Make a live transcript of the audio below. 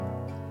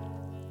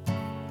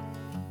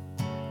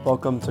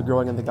Welcome to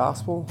Growing in the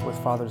Gospel with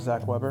Father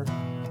Zach Weber.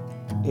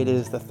 It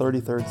is the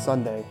 33rd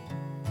Sunday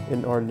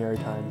in Ordinary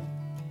Time.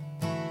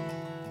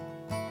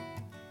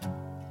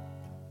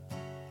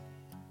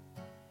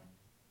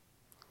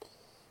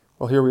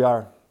 Well, here we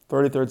are,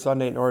 33rd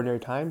Sunday in Ordinary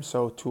Time.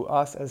 So to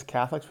us as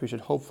Catholics, we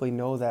should hopefully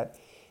know that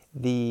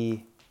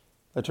the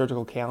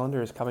liturgical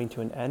calendar is coming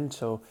to an end.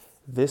 So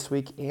this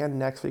week and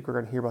next week, we're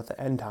going to hear about the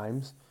end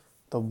times,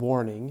 the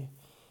warning,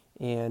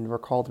 and we're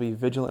called to be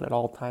vigilant at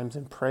all times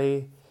and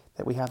pray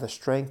that we have the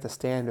strength to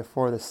stand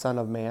before the Son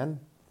of Man.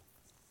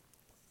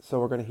 So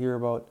we're going to hear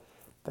about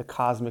the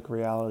cosmic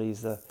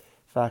realities, the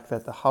fact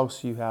that the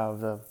house you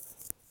have, the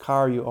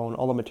car you own,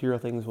 all the material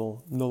things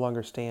will no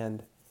longer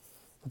stand.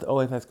 But the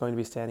only thing that's going to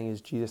be standing is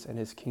Jesus and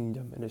his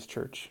kingdom and his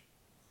church.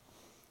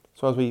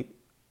 So as we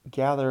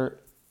gather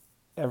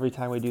every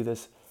time we do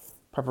this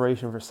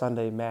preparation for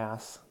Sunday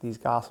Mass, these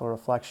gospel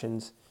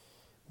reflections,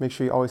 make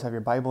sure you always have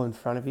your Bible in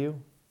front of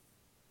you,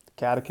 the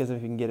catechism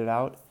if you can get it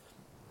out,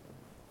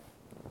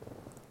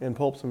 and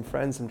pull up some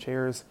friends, some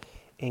chairs,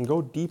 and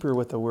go deeper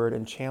with the word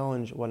and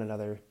challenge one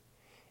another.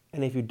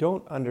 And if you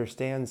don't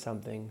understand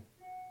something,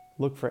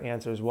 look for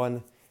answers.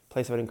 One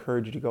place I would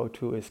encourage you to go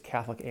to is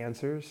Catholic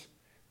Answers,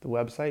 the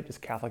website,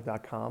 just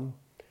Catholic.com,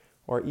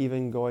 or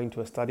even going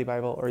to a study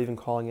Bible, or even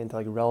calling into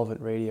like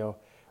Relevant Radio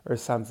or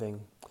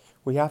something.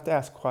 We have to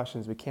ask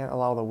questions. We can't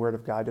allow the Word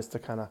of God just to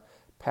kind of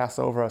pass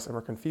over us and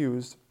we're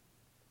confused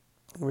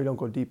and we don't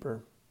go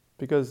deeper.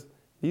 Because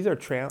these are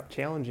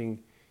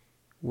challenging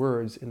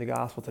words in the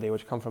gospel today,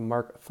 which come from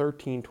Mark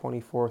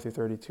 13:24 through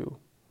 32,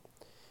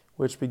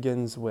 which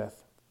begins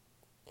with,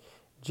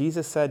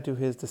 Jesus said to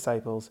his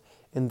disciples,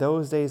 "In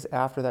those days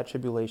after that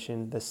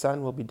tribulation, the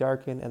sun will be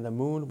darkened, and the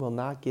moon will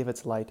not give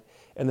its light,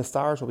 and the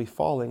stars will be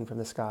falling from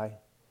the sky,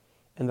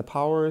 and the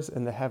powers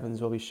in the heavens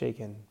will be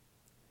shaken.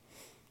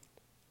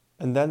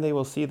 And then they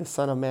will see the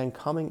Son of Man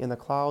coming in the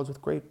clouds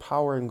with great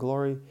power and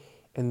glory,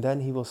 and then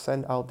he will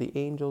send out the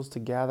angels to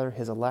gather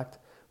his elect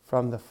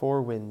from the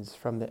four winds,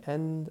 from the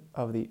end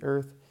of the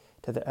earth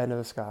to the end of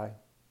the sky.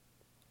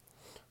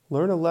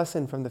 Learn a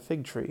lesson from the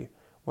fig tree.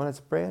 When its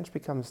branch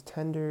becomes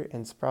tender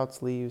and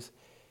sprouts leaves,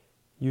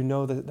 you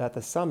know that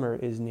the summer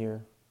is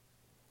near.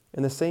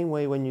 In the same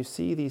way, when you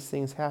see these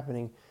things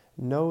happening,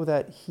 know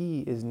that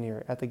he is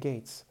near at the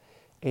gates.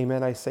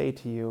 Amen, I say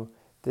to you,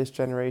 this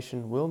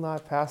generation will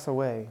not pass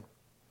away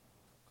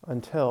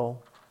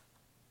until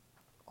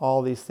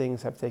all these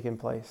things have taken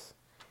place.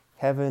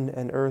 Heaven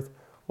and earth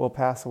will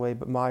pass away,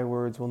 but my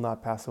words will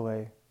not pass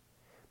away.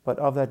 But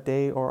of that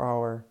day or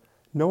hour,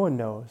 no one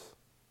knows,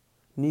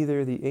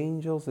 neither the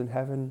angels in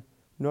heaven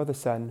nor the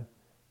Son,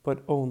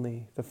 but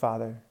only the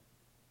Father."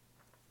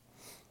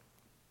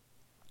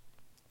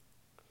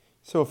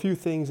 So a few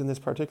things in this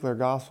particular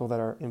gospel that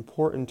are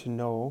important to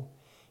know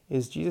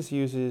is Jesus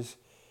uses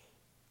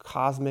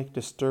cosmic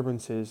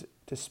disturbances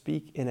to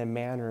speak in a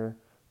manner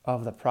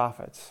of the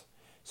prophets.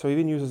 So he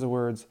even uses the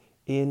words,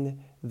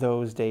 "in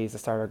those days," to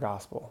start our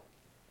gospel.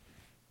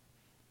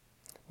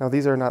 Now,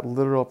 these are not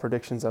literal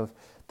predictions of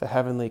the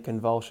heavenly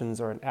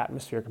convulsions or an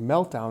atmospheric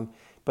meltdown,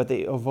 but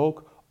they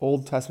evoke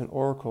Old Testament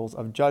oracles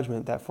of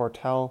judgment that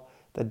foretell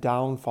the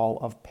downfall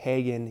of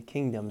pagan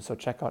kingdoms. So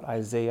check out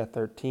Isaiah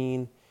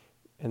 13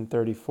 and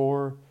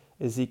 34,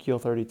 Ezekiel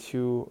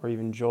 32, or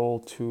even Joel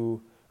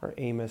 2 or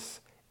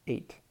Amos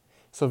 8.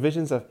 So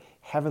visions of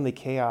heavenly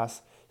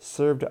chaos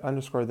serve to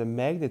underscore the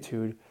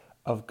magnitude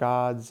of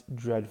God's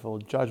dreadful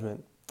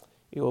judgment.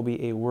 It will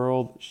be a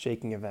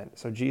world-shaking event.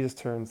 So Jesus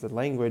turns the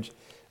language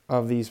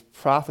of these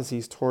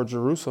prophecies toward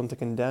Jerusalem to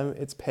condemn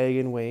its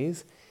pagan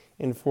ways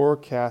and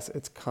forecasts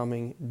its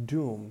coming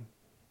doom.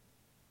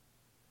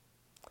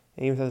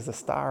 And even says the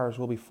stars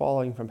will be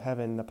falling from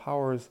heaven, the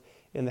powers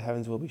in the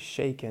heavens will be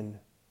shaken.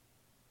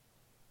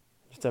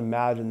 Just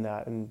imagine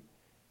that and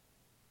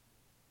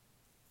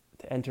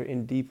to enter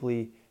in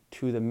deeply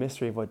to the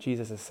mystery of what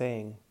Jesus is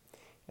saying.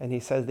 And he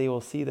says they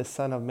will see the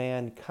Son of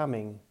Man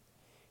coming.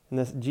 And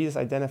this, Jesus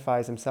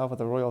identifies himself with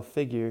a royal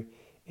figure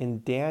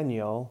in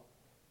Daniel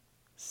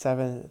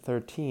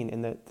 7:13.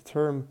 And the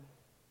term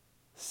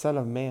Son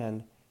of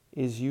Man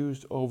is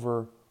used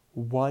over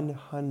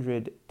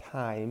 100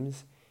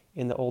 times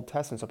in the Old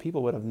Testament. So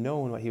people would have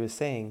known what he was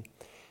saying.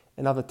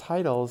 And of the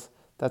titles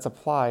that's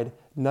applied,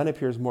 none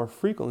appears more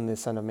frequently than the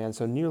Son of Man.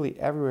 So nearly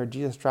everywhere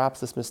Jesus drops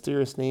this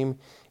mysterious name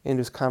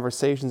into his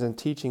conversations and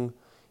teaching,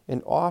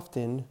 and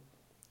often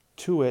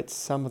to it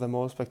some of the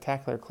most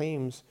spectacular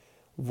claims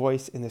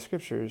voiced in the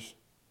scriptures.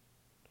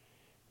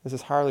 This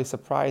is hardly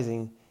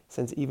surprising,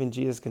 since even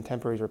Jesus'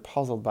 contemporaries were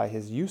puzzled by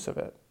his use of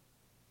it.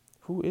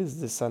 Who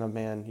is this Son of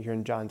Man? You hear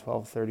in John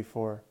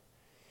 12:34.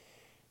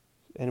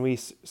 And we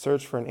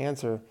search for an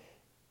answer.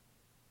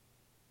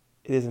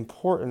 It is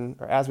important,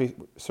 or as we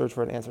search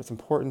for an answer, it's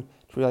important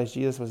to realize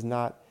Jesus was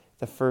not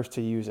the first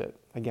to use it.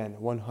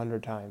 Again,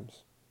 100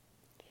 times.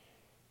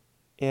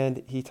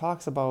 And he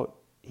talks about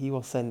he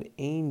will send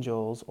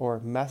angels or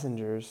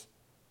messengers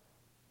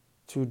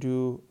to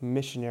do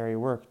missionary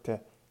work to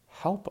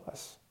help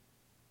us,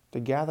 to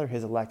gather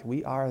his elect.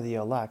 We are the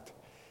elect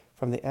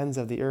from the ends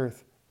of the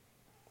earth.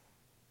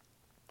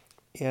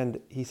 And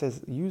he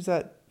says, use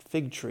that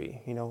fig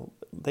tree,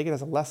 take it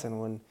as a lesson.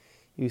 When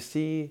you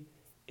see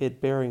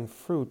it bearing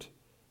fruit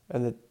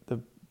and the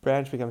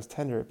branch becomes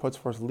tender, it puts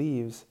forth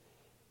leaves,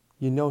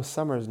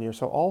 summer is near.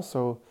 So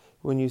also,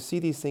 when you see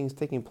these things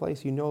taking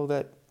place, you know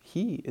that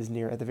he is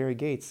near at the very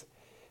gates.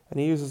 And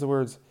he uses the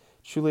words,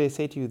 truly I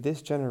say to you,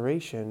 this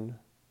generation,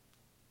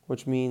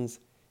 which means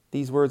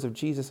these words of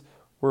Jesus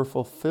were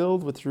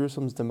fulfilled with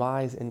Jerusalem's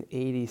demise in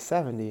AD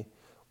 70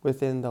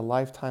 within the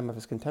lifetime of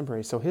his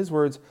contemporaries. So his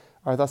words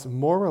are thus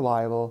more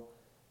reliable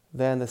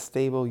than the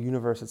stable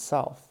universe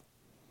itself.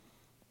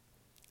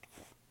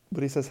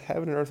 But he says,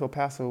 heaven and earth will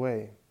pass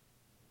away.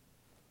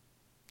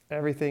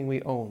 Everything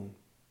we own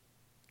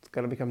is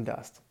going to become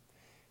dust.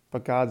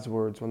 But God's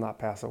words will not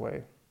pass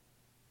away.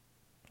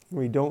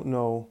 We don't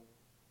know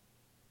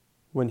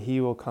when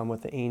he will come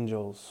with the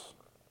angels,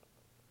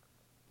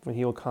 when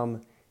he will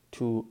come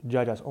to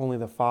judge us. Only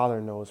the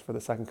Father knows for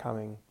the second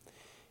coming.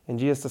 And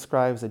Jesus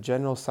describes the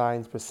general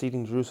signs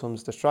preceding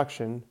Jerusalem's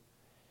destruction,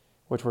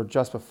 which were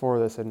just before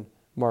this in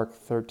Mark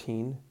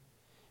 13,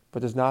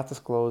 but does not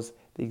disclose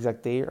the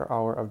exact day or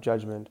hour of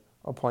judgment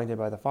appointed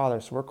by the Father.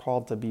 So we're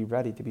called to be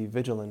ready, to be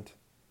vigilant.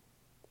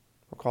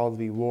 We're called to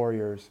be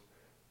warriors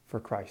for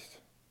Christ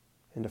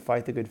and to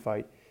fight the good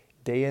fight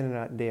day in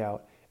and day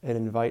out and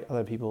invite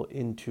other people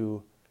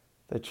into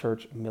the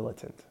church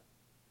militant.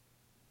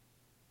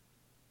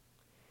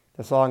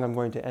 The song I'm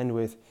going to end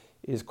with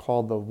is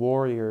called The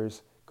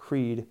Warrior's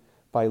Creed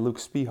by Luke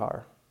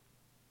Spihar.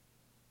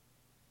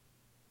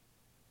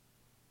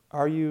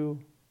 Are you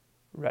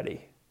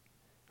ready?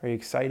 Are you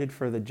excited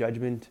for the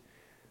judgment,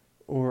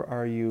 or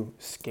are you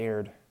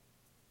scared?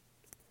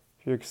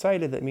 If you're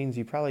excited, that means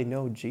you probably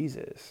know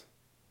Jesus.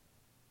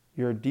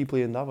 You're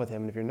deeply in love with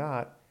him. And if you're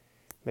not,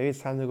 maybe it's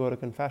time to go to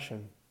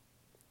confession.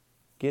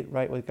 Get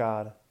right with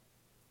God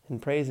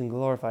and praise and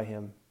glorify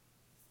him.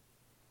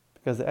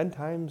 Because the end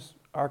times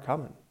are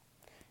coming.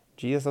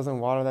 Jesus doesn't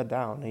water that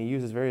down. He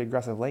uses very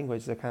aggressive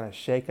language to kind of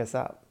shake us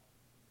up.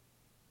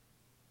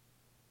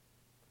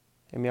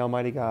 And may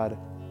Almighty God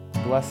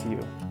bless you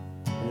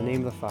in the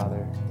name of the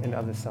Father, and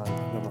of the Son,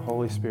 and of the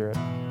Holy Spirit.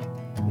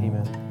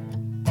 Amen.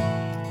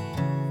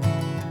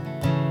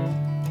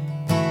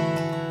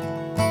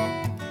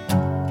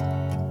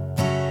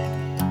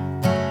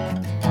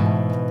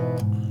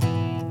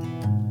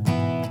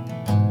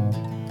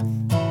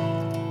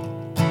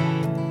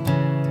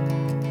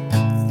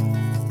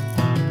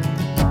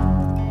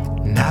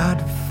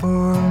 Not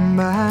for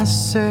my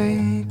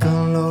sake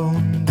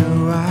alone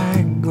do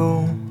I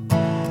go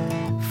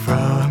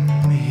from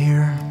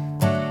here,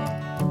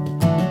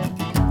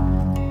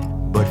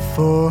 but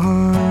for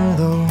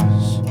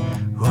those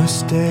who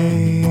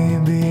stay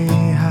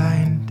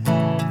behind.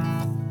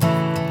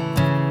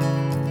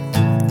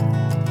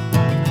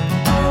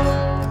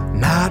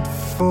 Not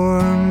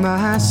for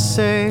my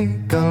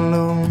sake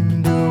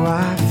alone do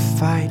I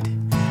fight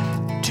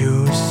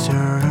to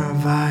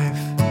survive,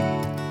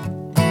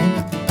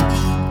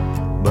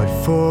 but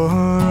for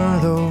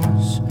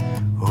those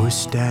who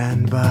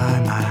stand by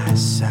my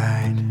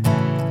side.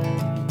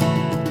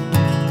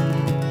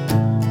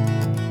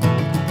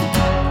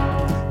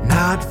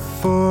 Not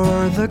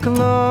for the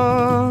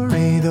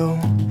glory, though,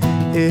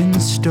 in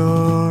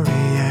story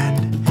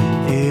and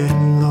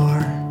in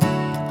lore.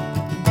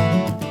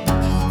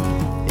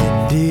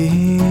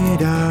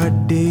 Indeed, our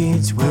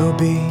deeds will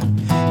be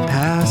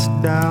passed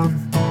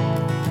down,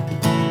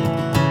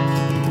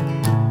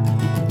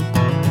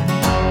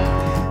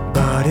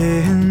 but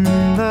in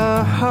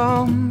the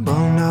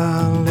humble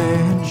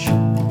knowledge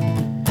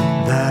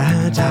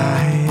that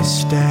I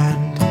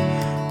stand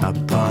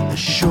upon the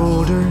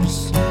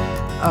shoulders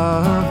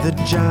of the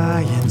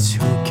giants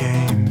who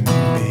came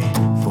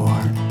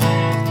before.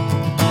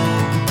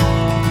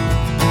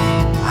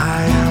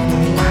 I am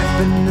a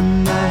weapon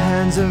in the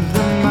hands of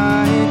the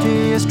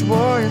mightiest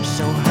warrior,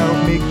 so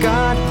help me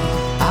God,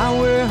 I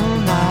will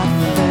not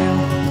fail.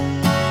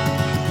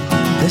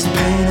 This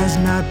pain has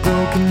not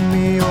broken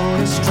me,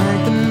 only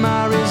strengthened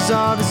my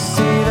resolve to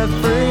see that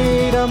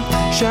freedom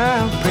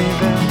shall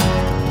prevail.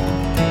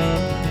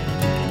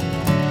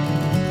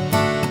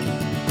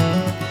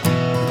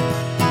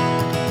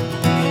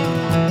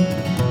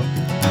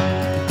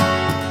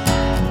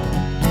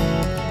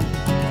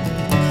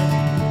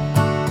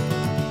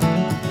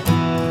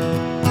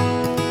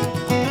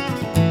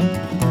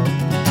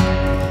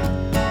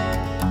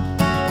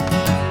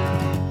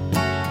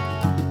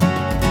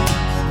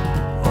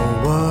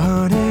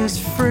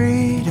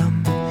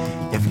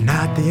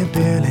 The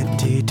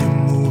ability to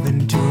move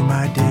into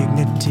my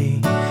dignity,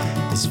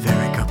 this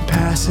very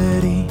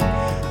capacity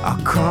a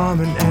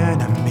common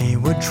enemy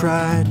would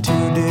try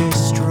to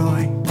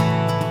destroy.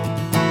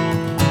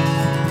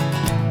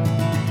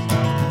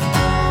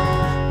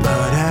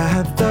 But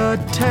at the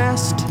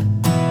test,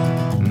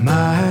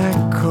 my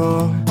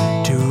call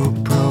to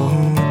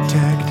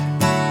protect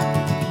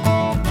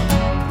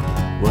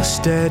will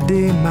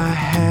steady my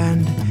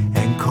hand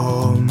and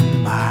calm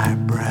my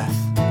breath.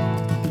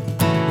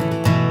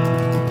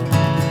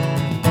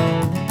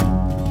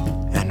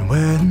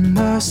 When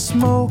the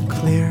smoke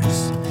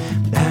clears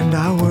and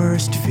our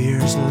worst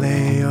fears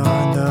lay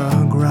on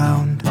the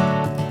ground,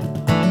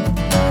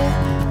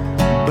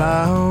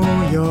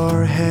 bow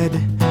your head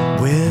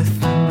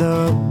with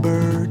the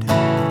bird,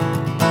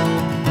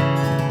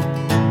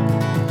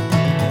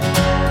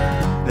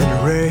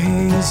 then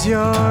raise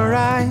your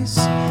eyes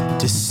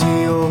to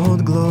see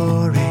Old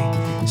Glory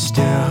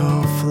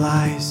still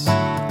flies,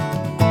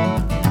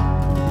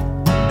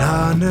 and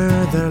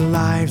honor their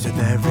lives with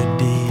every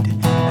deed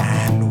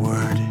and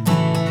word.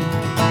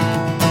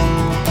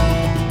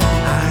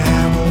 I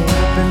am a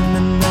weapon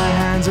in the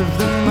hands of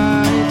the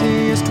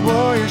mightiest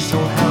warrior, so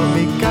help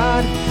me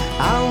God,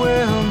 I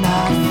will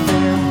not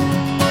fail.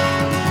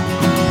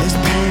 This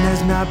pain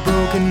has not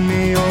broken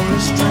me, only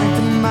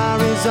strengthened my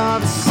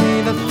resolve to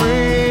see that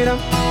freedom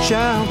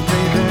shall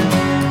prevail.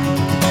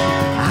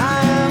 I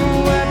am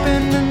a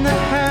weapon in the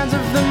hands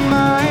of the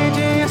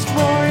mightiest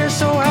warrior,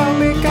 so help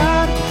me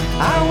God,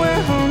 I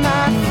will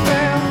not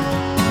fail.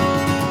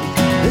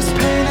 This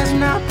pain has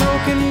not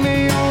broken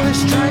me, only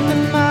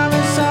strengthened my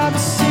resolve to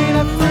see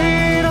that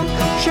freedom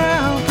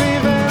shall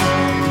prevail.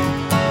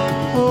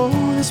 Oh,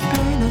 this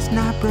pain has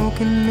not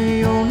broken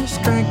me, only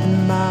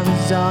strengthened my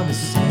resolve to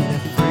see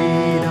that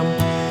freedom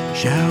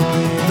shall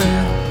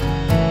prevail.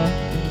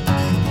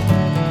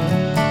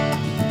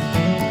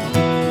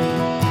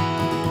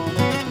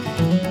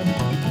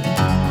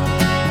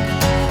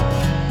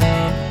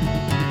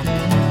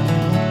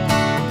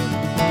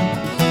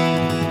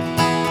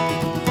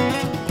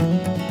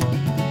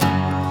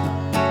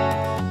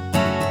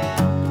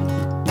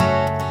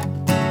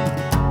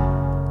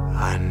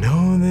 I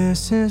know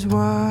this is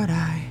what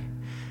I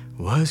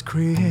was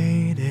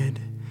created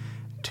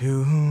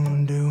to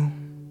do.